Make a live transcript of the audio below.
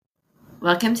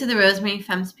Welcome to the Rosemary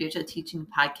Femme Spiritual Teaching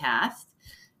Podcast.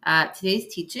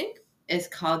 Today's teaching is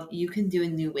called You Can Do a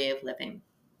New Way of Living.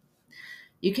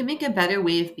 You can make a better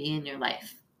way of being in your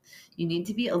life. You need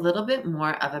to be a little bit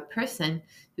more of a person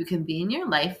who can be in your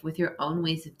life with your own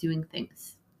ways of doing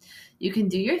things. You can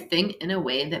do your thing in a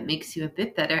way that makes you a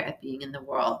bit better at being in the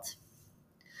world.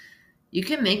 You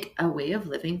can make a way of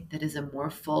living that is a more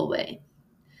full way.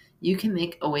 You can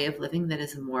make a way of living that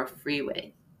is a more free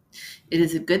way. It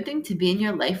is a good thing to be in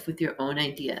your life with your own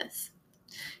ideas.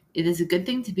 It is a good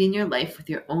thing to be in your life with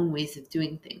your own ways of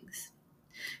doing things.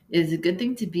 It is a good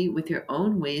thing to be with your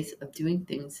own ways of doing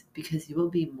things because you will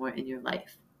be more in your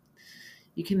life.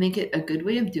 You can make it a good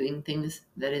way of doing things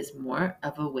that is more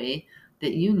of a way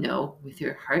that you know with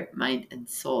your heart, mind, and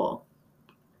soul.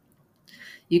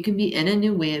 You can be in a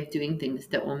new way of doing things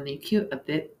that will make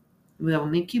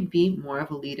you be more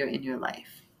of a leader in your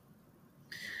life.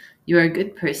 You are a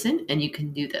good person and you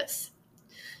can do this.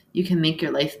 You can make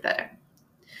your life better.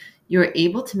 You are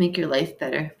able to make your life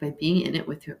better by being in it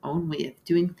with your own way of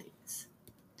doing things.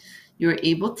 You are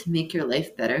able to make your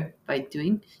life better by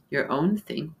doing your own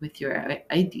thing with your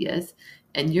ideas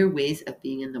and your ways of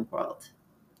being in the world.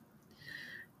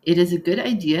 It is a good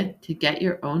idea to get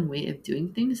your own way of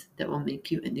doing things that will make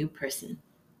you a new person.